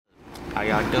How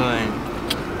y'all doing?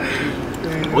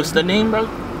 What's the name, bro?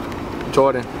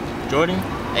 Jordan. Jordan?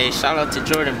 Hey, shout out to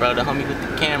Jordan, bro. The homie with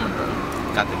the camera, bro.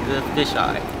 Got the good fish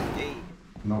eye. Hey.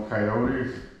 No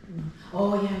coyotes?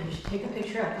 Oh yeah, you should take a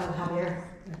picture of Javier.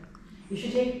 You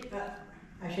should take,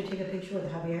 I should take a picture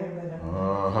with Javier.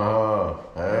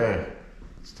 But, Hey,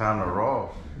 it's time to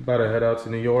roll. About to head out to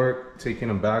New York, taking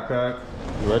a backpack.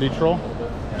 You ready, Troll?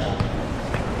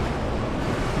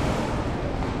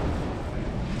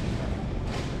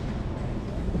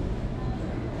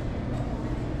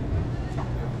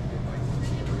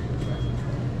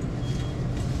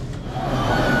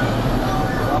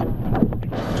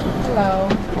 Hello.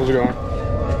 How's it going?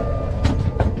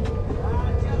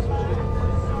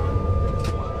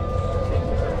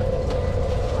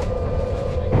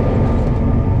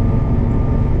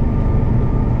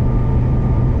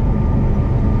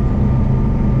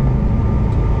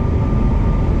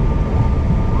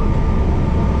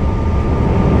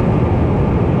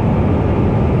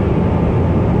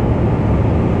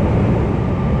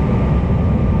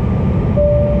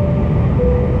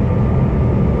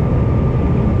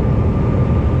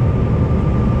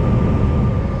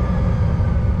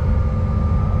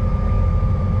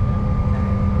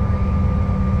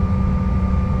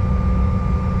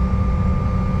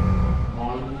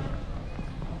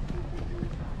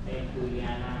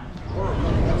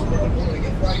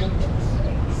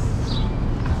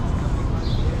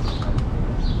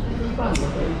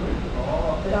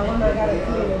 That one I got it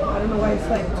clean. I don't know why it's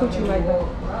like twitching like that.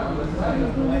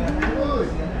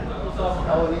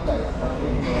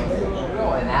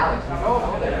 And Alex,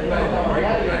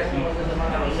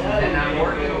 and I'm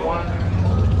working one.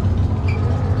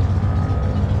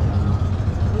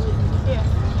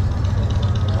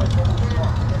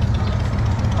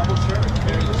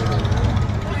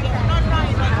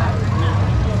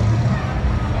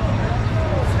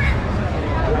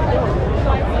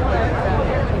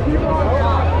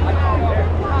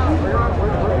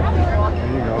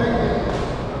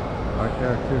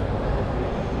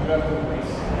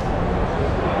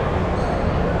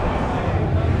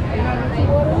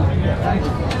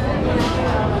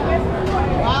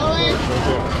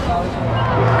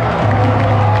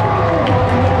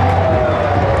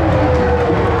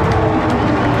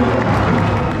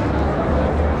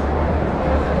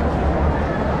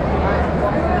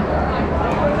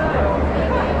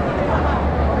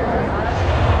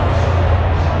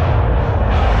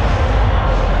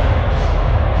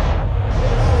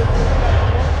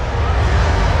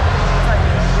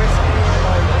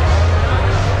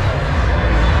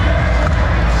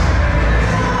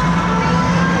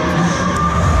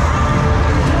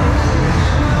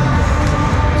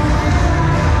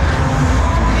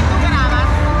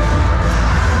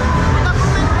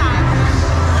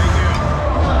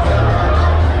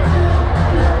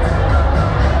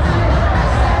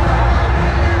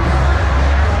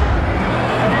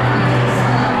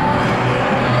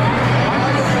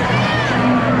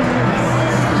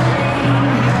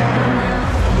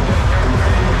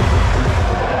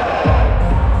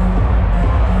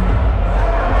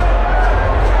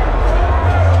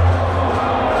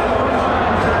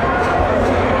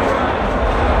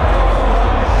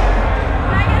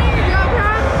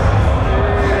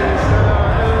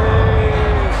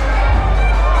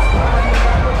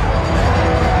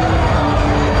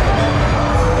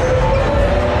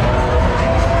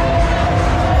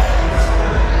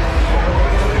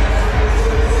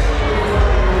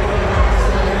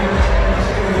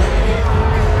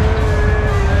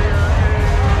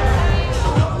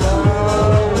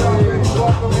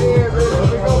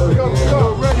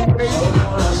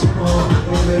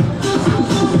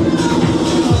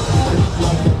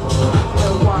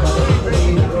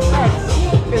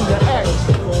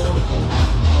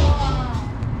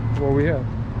 What we have?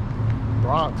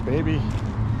 Bronx, baby.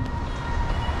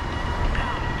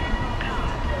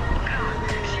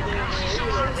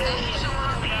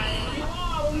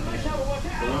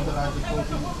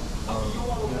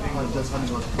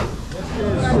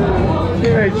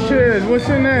 Hey, Chiz, what's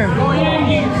your name? Go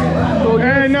Yankees! Go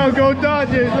Yankees. Hey, no, go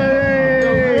Dodgers!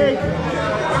 Hey!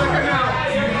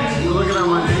 You're looking at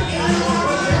my name.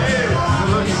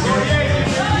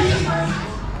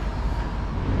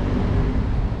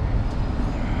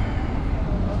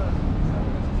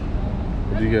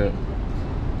 What'd you get?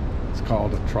 It's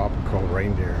called a tropical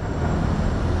reindeer.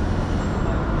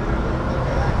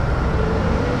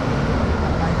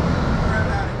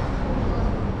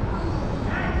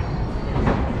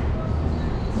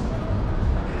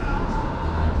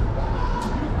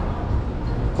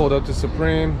 Pulled up to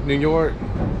Supreme, New York.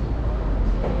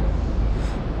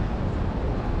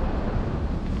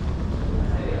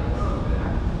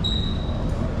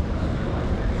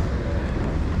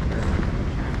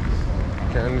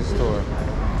 grocery store.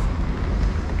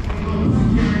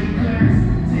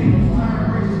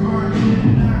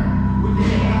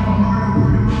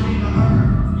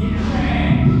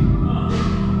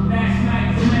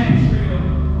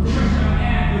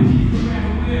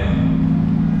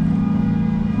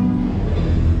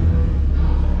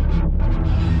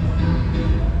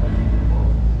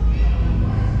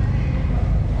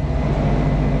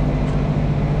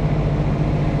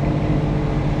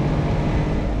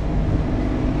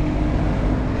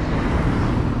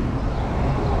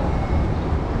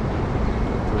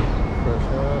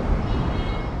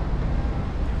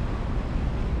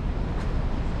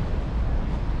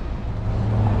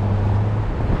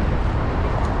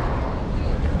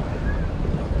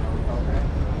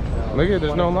 Look at it,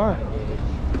 there's no line.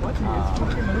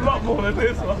 A lot more than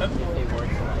this one.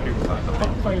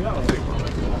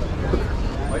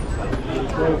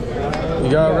 You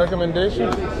got a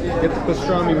recommendation? Get the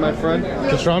pastrami, my friend.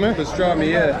 Pastrami?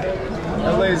 Pastrami,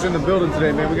 yeah. LA's in the building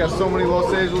today, man. We got so many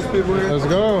Los Angeles people here. Let's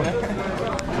go.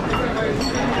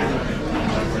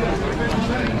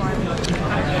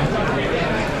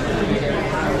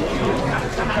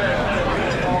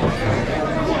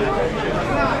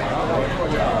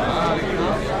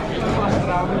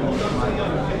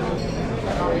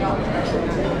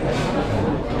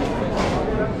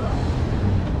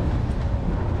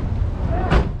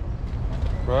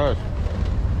 Fresh.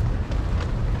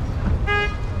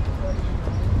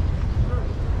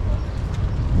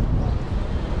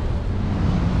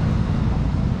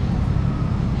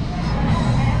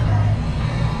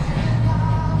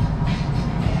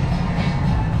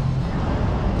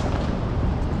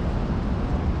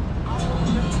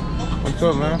 What's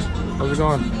up, man? How's it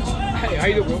going? Hey, how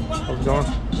you doing, bro? How's it going?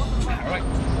 Alright.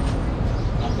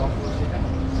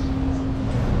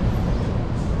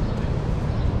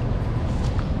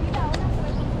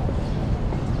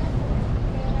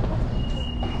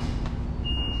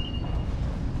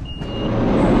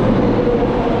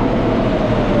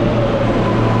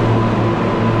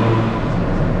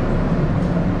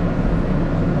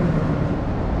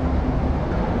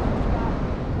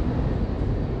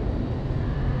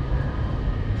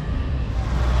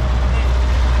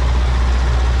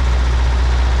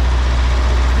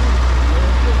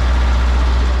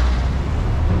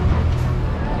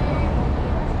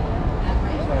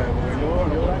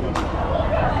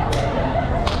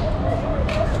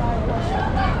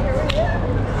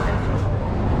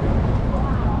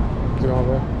 What's going on,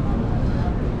 bro?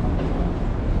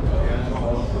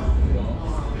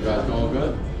 You guys going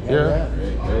good? Yeah.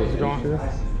 Hey, How's it going?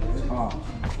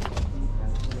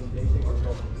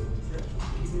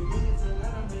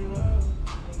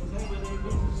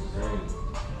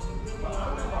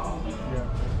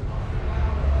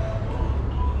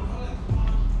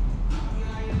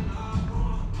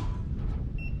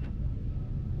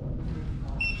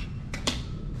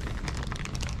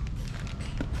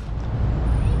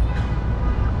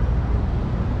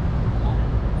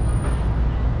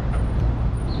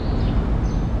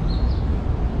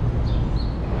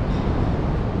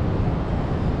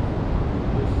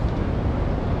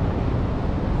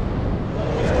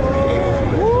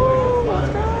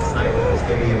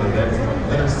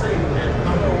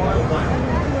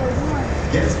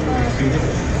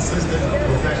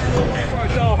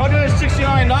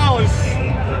 $169.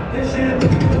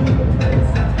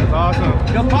 That's awesome.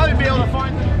 You'll probably be able to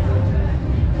find it.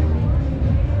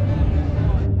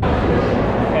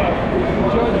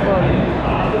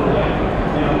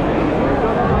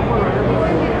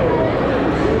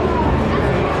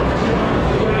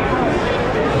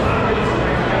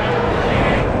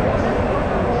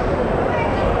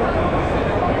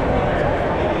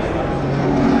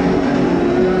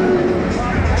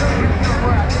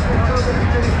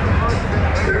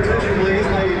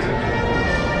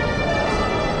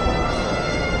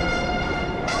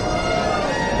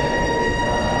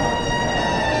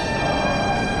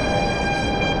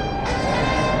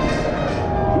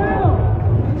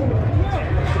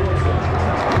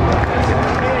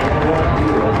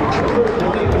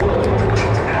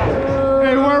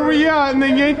 In the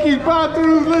Yankees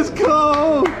bathroom, let's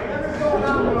go.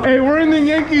 Hey, we're in the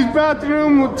Yankees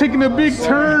bathroom. We're taking a big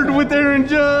turd with Aaron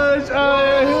Judge.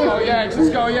 Go Yanks, let's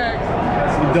go Yanks.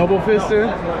 You double fisted?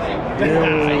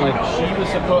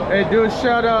 Hey, do a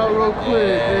shout out real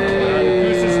quick.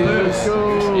 Hey, Goose is loose. let's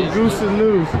go. Goose is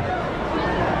loose.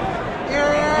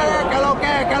 Yeah,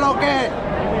 que lo que.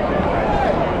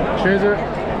 Chaser.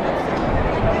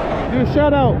 Do a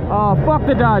shout out. Fuck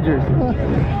the Dodgers.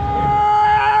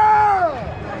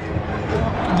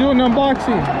 Do an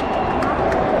unboxing.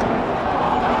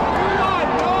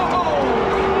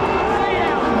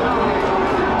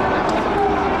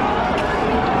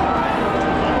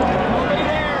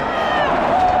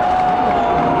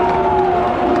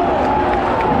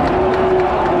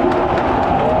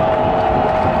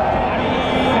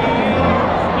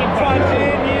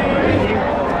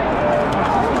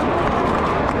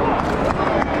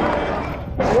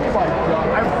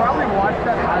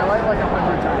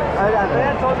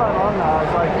 told my mom that. I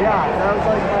was like, yeah, that was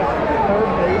like my third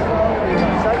baseball,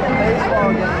 second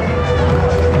baseball game.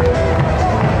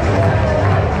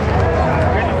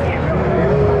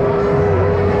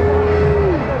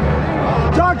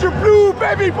 Dr. Blue,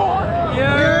 baby boy!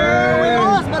 Yeah, we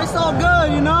lost, but it's all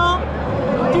good, you know?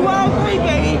 2 out of 3,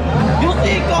 baby. You'll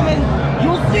see it coming.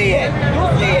 You'll see it.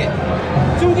 You'll see it.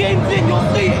 2 games in,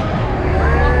 you'll see it.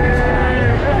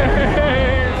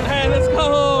 Hey, let's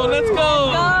go! Let's go!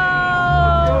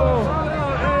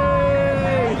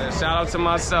 Shout out to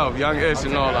myself, Young Ish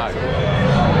and all that.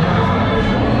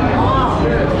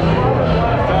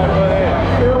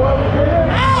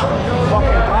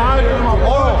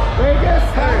 Vegas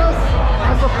had us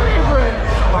as a favorite.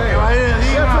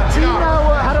 That's a team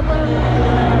that had a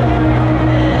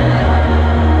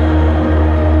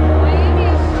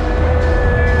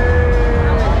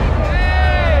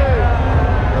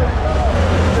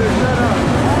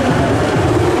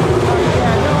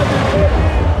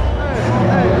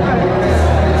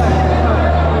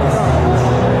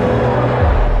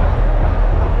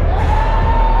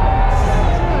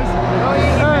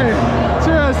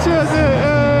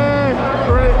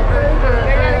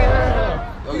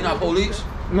Police?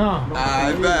 No.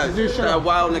 I bet. That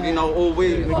wild nigga, you know, all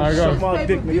weed. I got my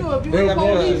dick, nigga.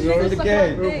 You're in the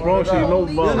game. Bro, she no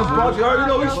You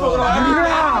know we smoking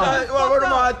on word of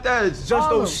my dads. Just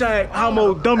those shag,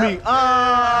 homo, dummy.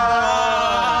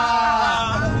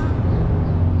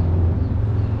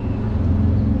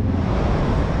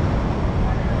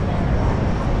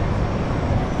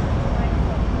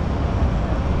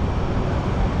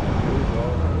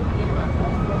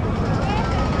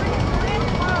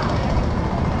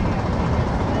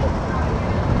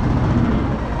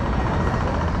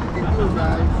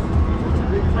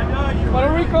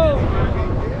 Puerto Rico!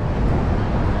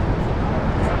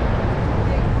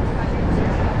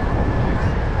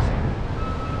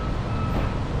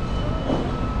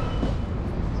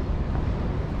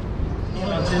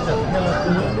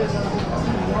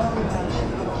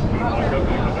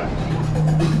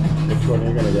 Which one are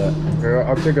you gonna get? Yeah,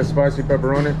 I'll take a spicy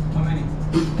pepperoni.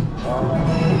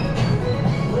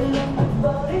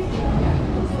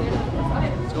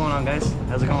 What's going on, guys?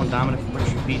 How's it going? Dominic from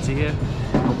British Pizza here.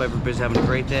 Hope everybody's having a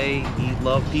great day. Eat,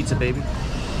 love, pizza, baby.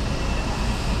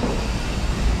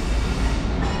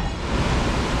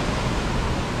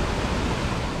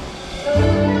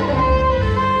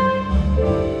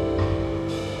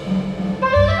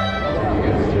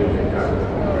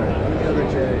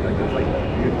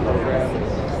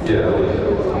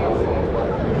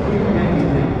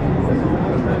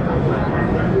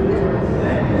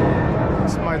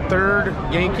 It's my third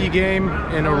Yankee game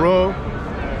in a row.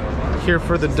 Here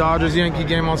for the Dodgers Yankee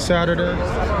game on Saturday.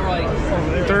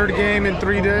 Third game in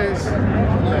 3 days.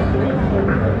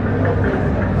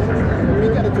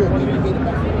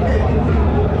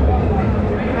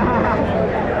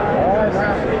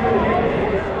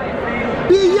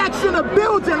 BX in the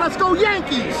building. Let's go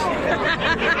Yankees.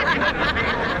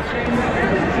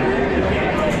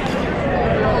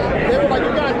 They were like,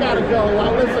 you guys gotta go.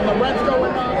 Listen, the Reds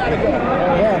going on, gotta go.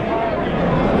 Yeah.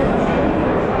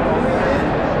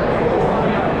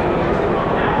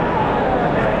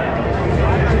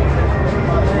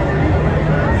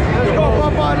 Let's go,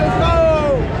 Papa, let's go!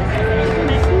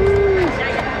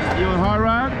 You on Hard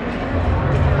Rock?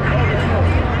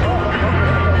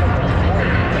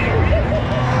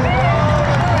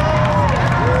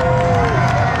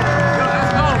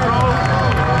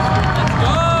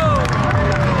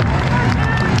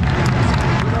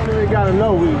 Gotta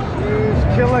know we.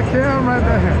 Killer Cam right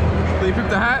there. So you picked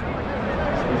the hat?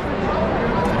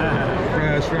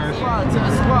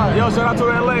 Trash. Yo, shout out to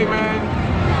LA, man.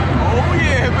 Oh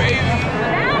yeah, baby.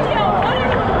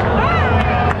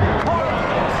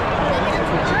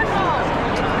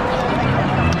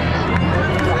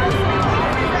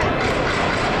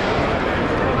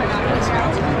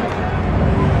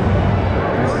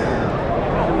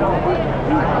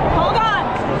 Hold on.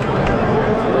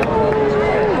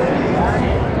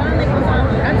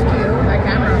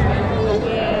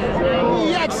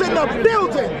 BX in the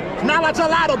building. Now I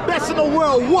tell all the best in the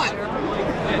world what?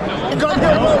 Gun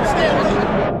Hill Road, Stanley.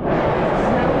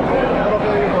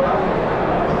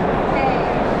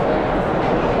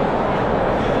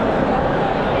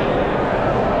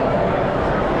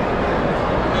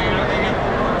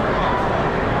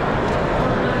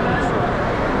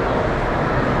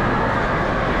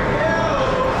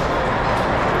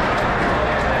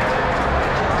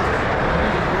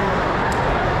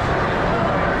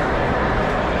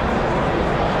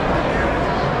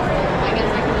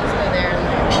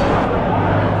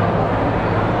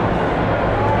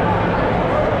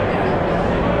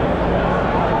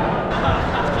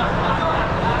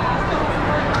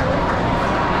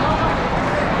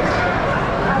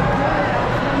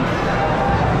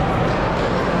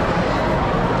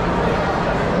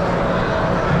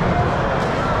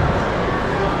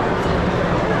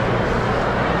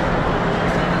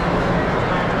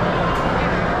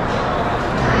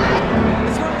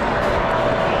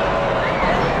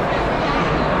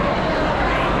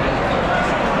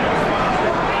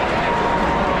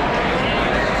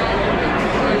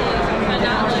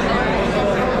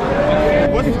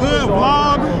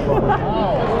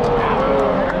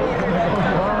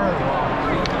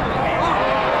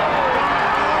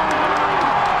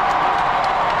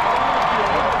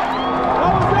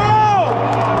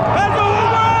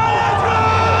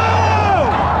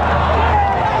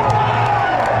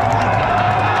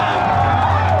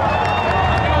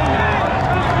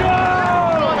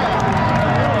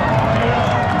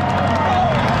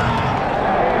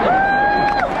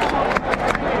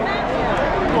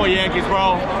 Yankees,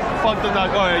 bro. Fuck the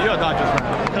Dodgers. Oh, yeah, you're a Dodgers fan.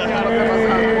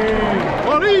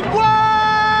 Boricua!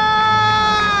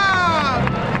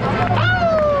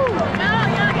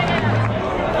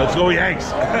 Let's go,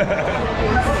 Yanks.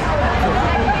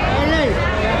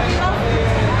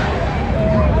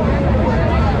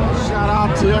 Shout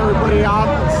out to everybody out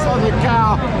in Southern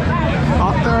Cal,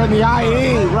 out there in the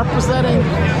IE, representing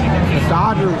the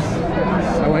Dodgers.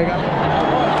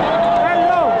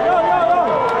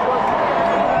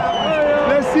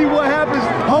 Let's see what happens.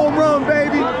 Home run,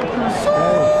 baby. What's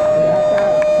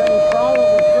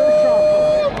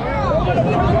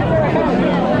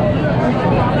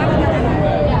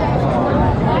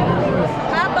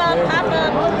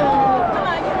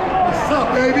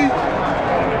up, baby?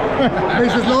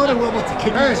 Bases loaded. We're about to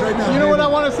kick ass right now. You know what I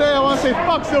want to say? I want to say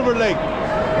fuck Silver Lake.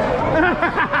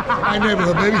 My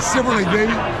neighborhood, baby. Silver Lake,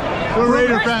 baby. We're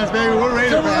Raider fans, baby. We're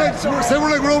Raider fans. Silver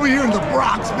Lake, we're over here in the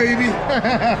Bronx, baby.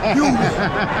 You.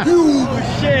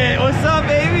 Shit, what's up,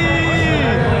 baby?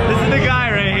 This is the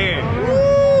guy right here.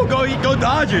 Woo, go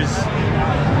Dodgers.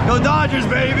 Go Dodgers,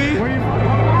 baby.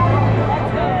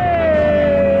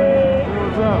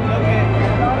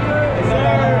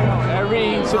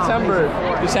 Every September,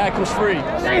 this hat goes free.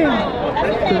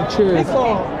 Damn. Cheers.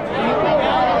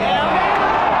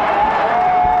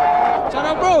 Shout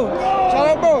out, bro. Shout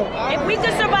out, bro. If we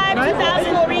could survive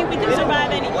 2003, we can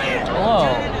survive anything.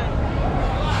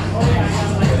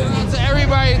 So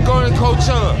everybody going to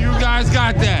Coachella. You guys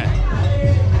got that.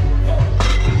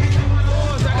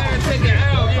 I gotta take an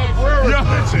L. Yo,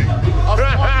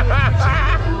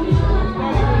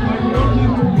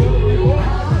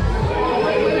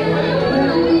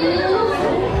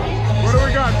 What do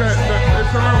we got?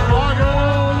 It's a little vlogger.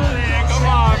 man, come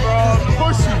on, bro.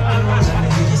 Pussy.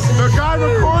 The guy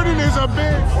recording is a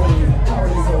bitch.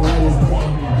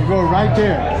 You go right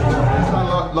there.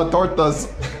 La Tortas.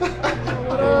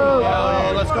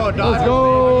 Let's go, Dodgers. Let's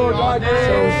go, Dodgers.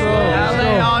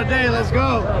 LA all day, let's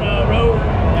go.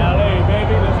 LA,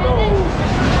 baby, let's go.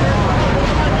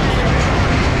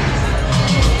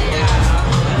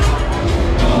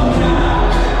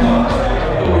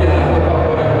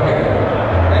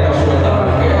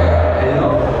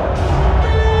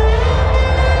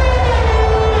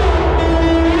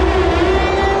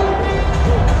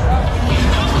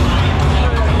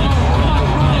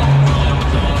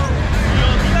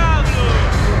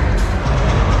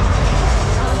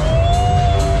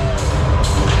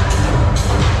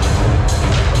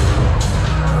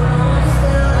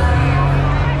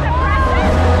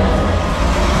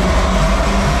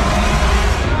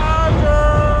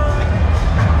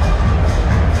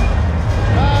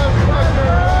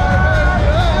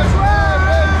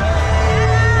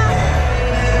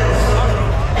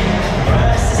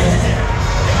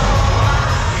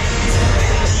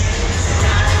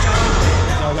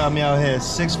 Got me out here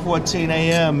 6:14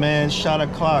 a.m. man, shot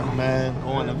o'clock, man.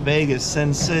 Going to Vegas,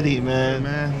 Sin City,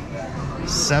 man.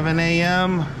 7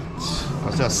 a.m. I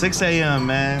was 6 a.m.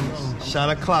 man. Shot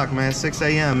o'clock, man. 6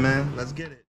 a.m. man. Let's get it.